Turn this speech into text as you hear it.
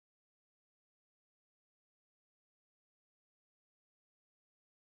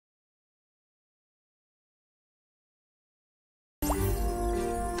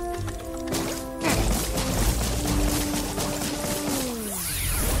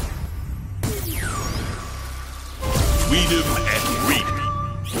weed 'em and reap.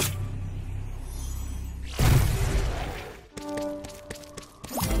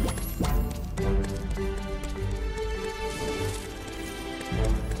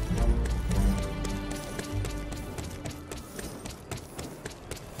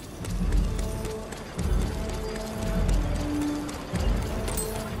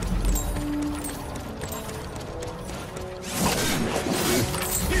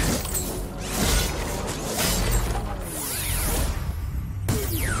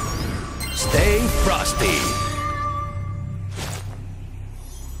 Stay frosty.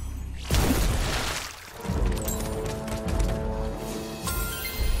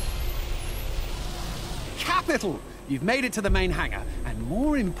 Capital! You've made it to the main hangar, and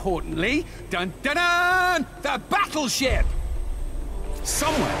more importantly, dun-dun-dun! The battleship!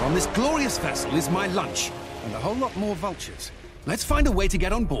 Somewhere on this glorious vessel is my lunch, and a whole lot more vultures. Let's find a way to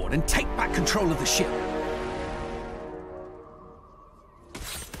get on board and take back control of the ship.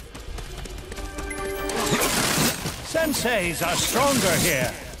 Senseis are stronger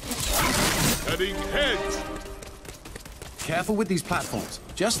here. Heading heads. Careful with these platforms.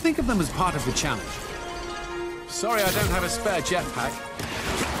 Just think of them as part of the challenge. Sorry I don't have a spare jetpack.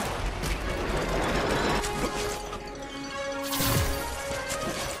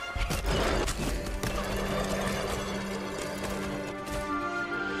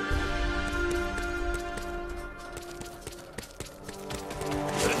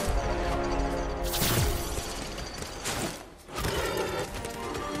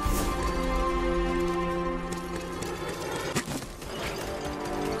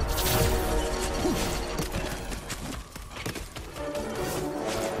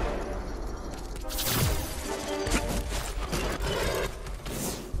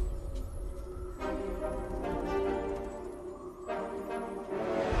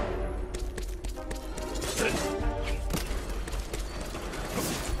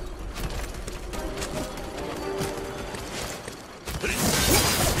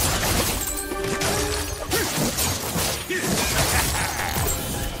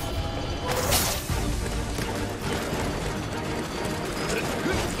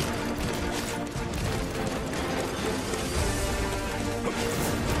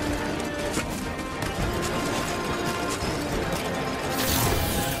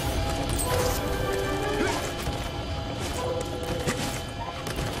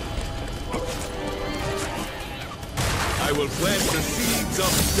 I will plant the seeds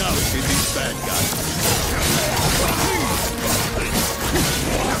of doubt in these bad guys.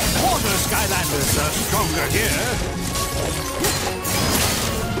 Water Skylanders are stronger here.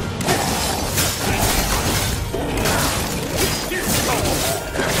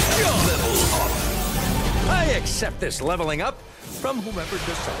 Level up. I accept this leveling up from whomever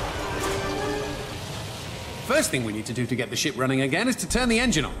decides. First thing we need to do to get the ship running again is to turn the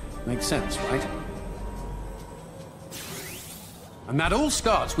engine on. Makes sense, right? And that all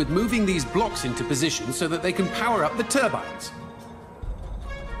starts with moving these blocks into position so that they can power up the turbines.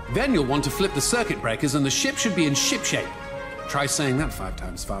 Then you'll want to flip the circuit breakers and the ship should be in ship shape. Try saying that 5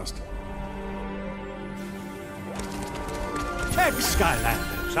 times fast.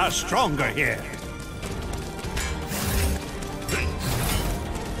 Skylanders are stronger here.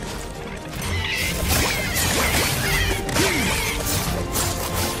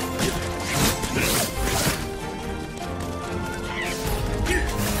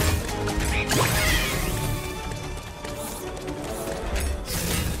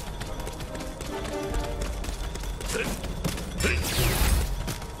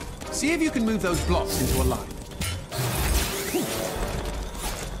 See if you can move those blocks into a line.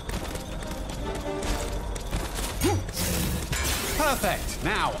 Perfect.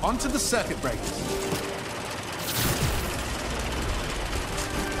 Now, onto the circuit breakers.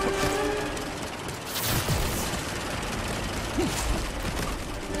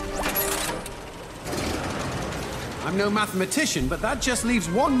 I'm no mathematician, but that just leaves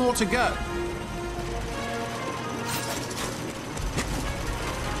one more to go.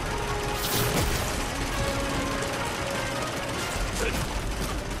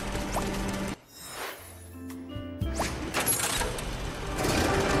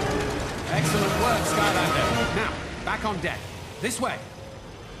 Excellent work, Skylander. Now, back on deck. This way.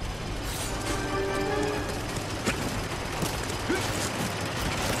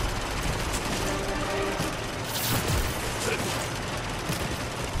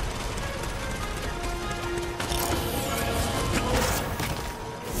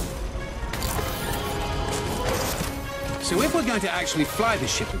 So if we're going to actually fly the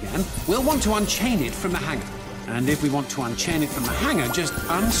ship again, we'll want to unchain it from the hangar. And if we want to unchain it from the hangar, just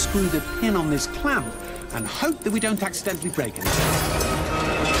unscrew the pin on this clamp and hope that we don't accidentally break anything.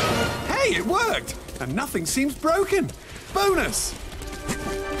 Hey, it worked! And nothing seems broken. Bonus!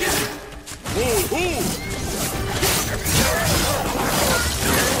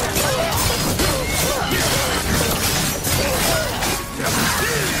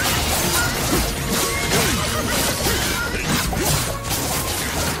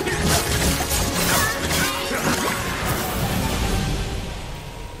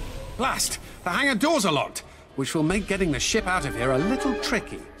 Blast! The hangar doors are locked, which will make getting the ship out of here a little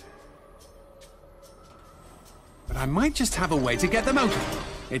tricky. But I might just have a way to get them open.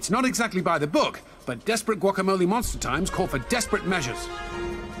 It's not exactly by the book, but desperate guacamole monster times call for desperate measures.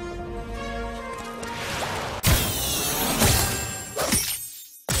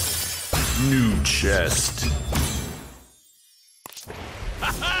 New chest.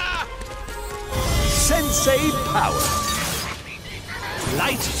 Sensei power.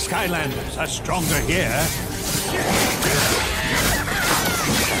 Light Skylanders are stronger here.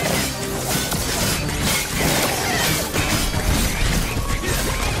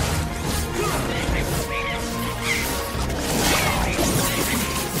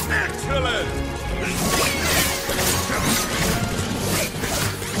 Excellent!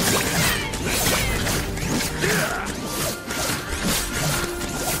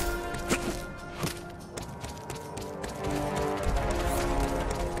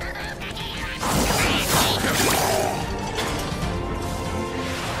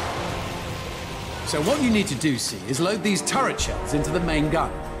 So what you need to do, see, is load these turret shells into the main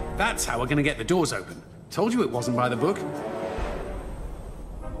gun. That's how we're going to get the doors open. Told you it wasn't by the book.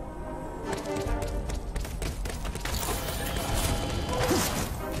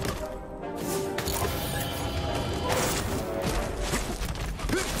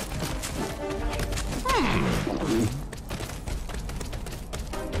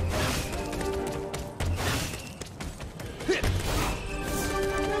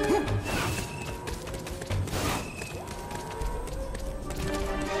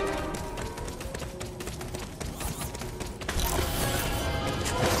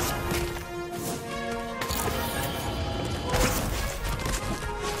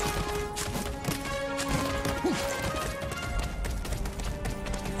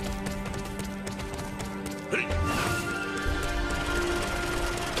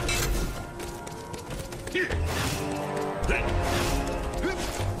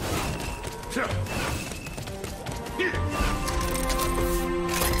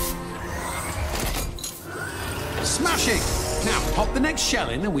 Smashing! Now, pop the next shell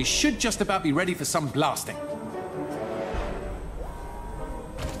in and we should just about be ready for some blasting.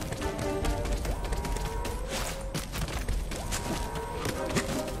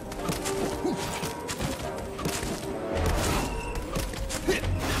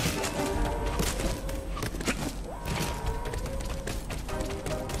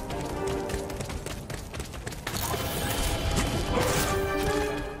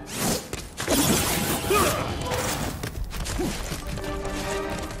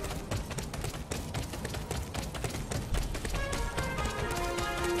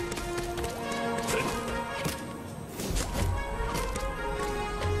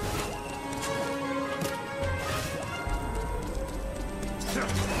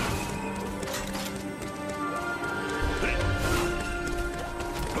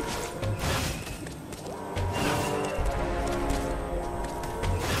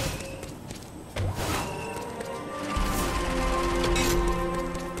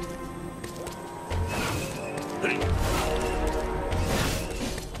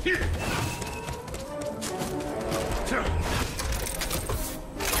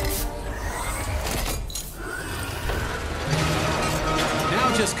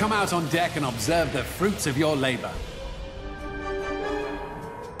 Now just come out on deck and observe the fruits of your labor.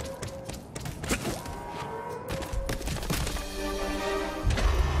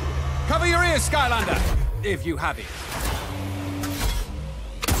 Cover your ears, Skylander, if you have it.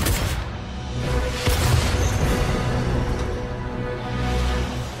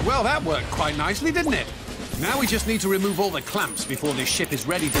 Well, that worked quite nicely, didn't it? Now we just need to remove all the clamps before this ship is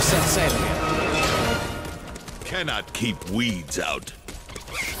ready to set sail again. Cannot keep weeds out.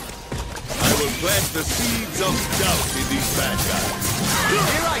 I will plant the seeds of doubt in these bad guys.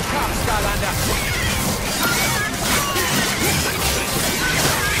 Here I come, Skylander!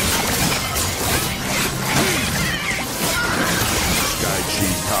 Sky-Chi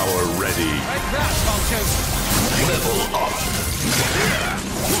power ready. Like that, vultures! Level up.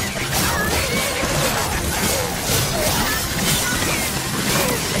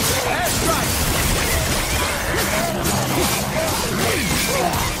 Airstrike!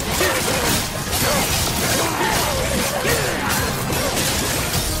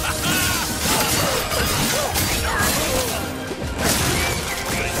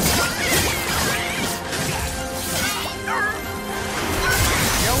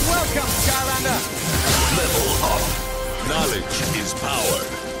 comes Skylander! Level up. Knowledge is power.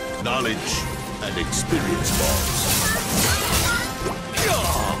 Knowledge and experience balls.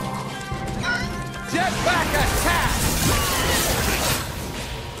 Jetpack attack!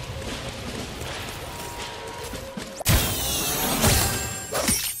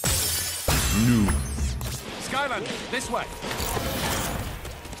 New. Skylander, this way.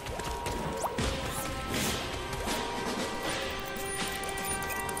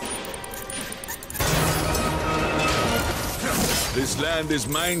 This land is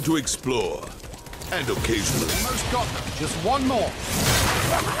mine to explore. And occasionally. Almost got them. Just one more.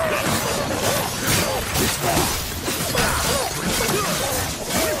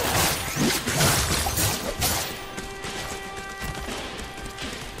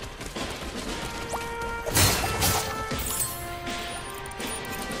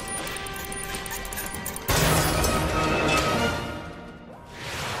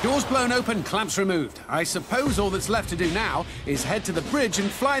 Doors blown open, clamps removed. I suppose all that's left to do now is head to the bridge and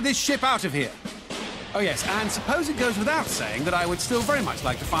fly this ship out of here. Oh yes, and suppose it goes without saying that I would still very much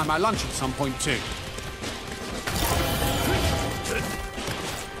like to find my lunch at some point too.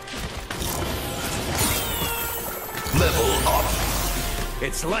 Level up.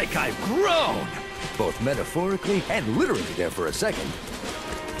 It's like I've grown! Both metaphorically and literally there for a second.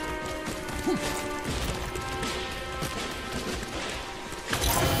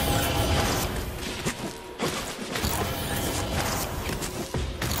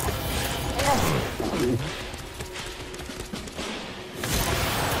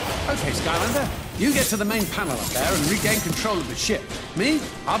 Okay, Skylander, you get to the main panel up there and regain control of the ship. Me,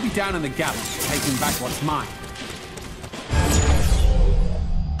 I'll be down in the galleys, taking back what's mine.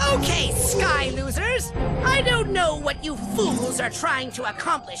 Okay, Sky Losers! I don't know what you fools are trying to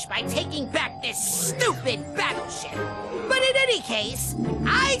accomplish by taking back this stupid battleship. But in any case,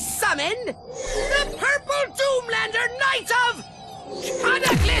 I summon the Purple Doomlander Knight of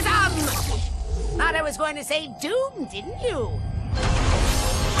Cataclysm! Thought I was going to say Doom, didn't you?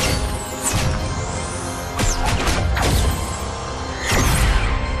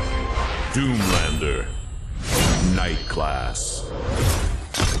 Doomlander. Night class.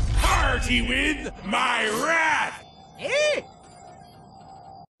 Party with my wrath! Eh?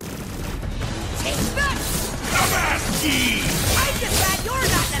 Take that! Namaski! I'm just glad you're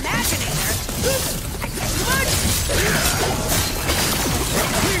not an Imaginator! I guess you would!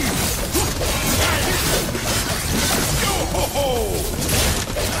 Yo-ho-ho!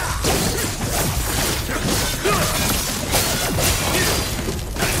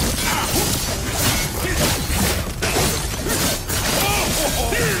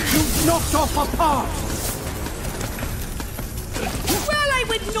 Knocked off a part! Well, I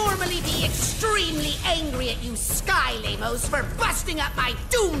would normally be extremely angry at you Sky Lamos for busting up my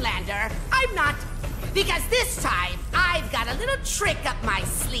Doomlander. I'm not, because this time I've got a little trick up my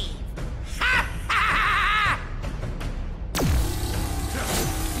sleeve. Ha ha ha!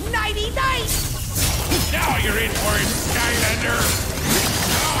 Nighty-night! Now you're in for it, Skylander!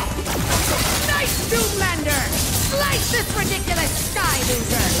 Nice Doomlander! Slice this ridiculous Sky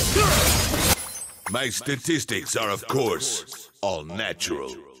Loser! My statistics are, of course, all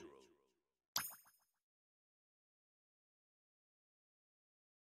natural.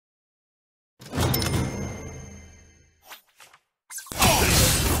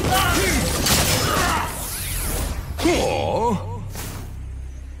 Oh!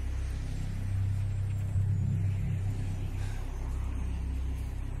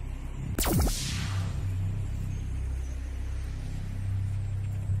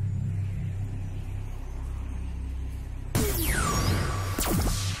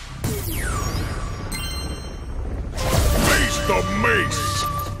 Face the mace!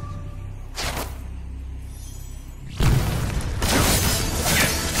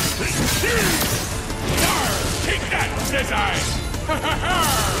 Take that, Jedi!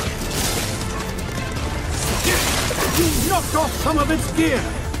 You knocked off some of its gear!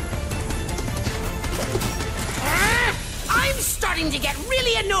 I'm starting to get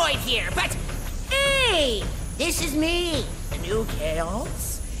really annoyed here, but hey, this is me, the new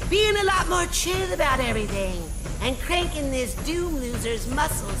Chaos, being a lot more chill about everything and cranking this Doom Loser's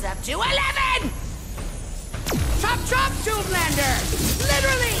muscles up to 11! Chop chop, Doomlander!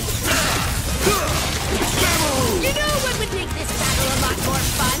 Literally! You know what would make this battle a lot more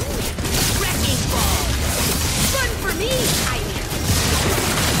fun? Wrecking ball! Fun for me, I mean.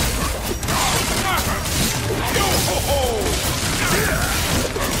 Yo-ho-ho!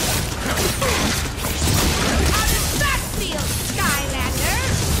 How does that feel, Skylander?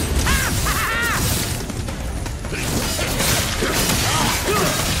 Ha ha ha!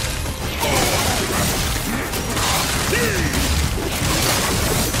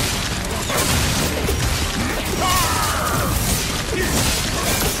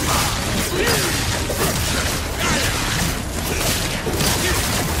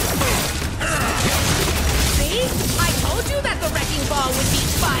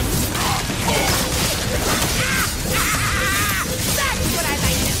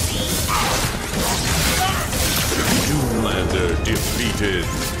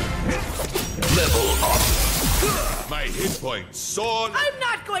 Level up. My hit points soared. I'm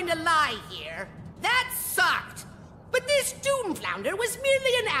not going to lie here. That sucked. But this Doom Flounder was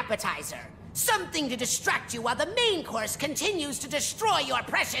merely an appetizer. Something to distract you while the main course continues to destroy your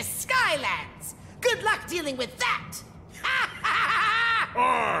precious Skylands. Good luck dealing with that.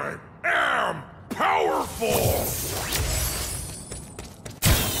 I am powerful!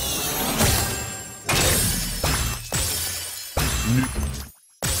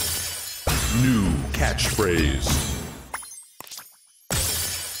 New catchphrase.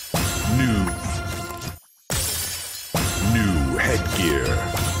 New headgear.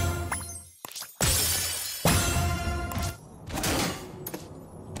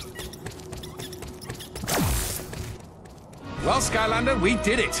 Well, Skylander, we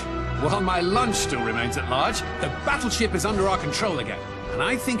did it. While my lunch still remains at large, the battleship is under our control again. And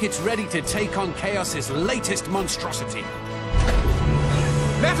I think it's ready to take on Chaos's latest monstrosity.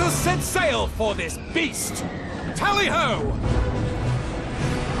 Let us set sail for this beast! Tally-ho!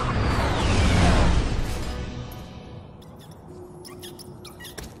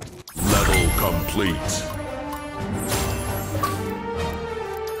 Level complete.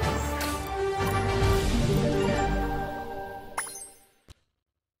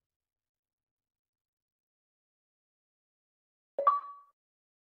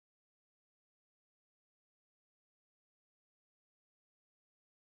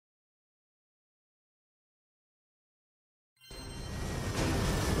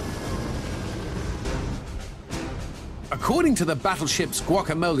 According to the battleship's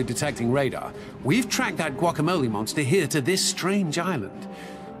guacamole detecting radar, we've tracked that guacamole monster here to this strange island.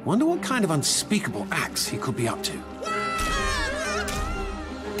 Wonder what kind of unspeakable acts he could be up to.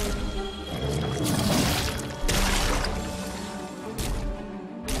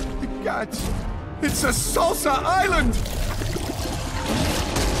 God, it's a salsa island!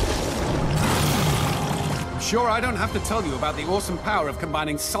 Sure, I don't have to tell you about the awesome power of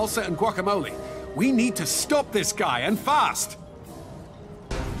combining salsa and guacamole. We need to stop this guy, and fast!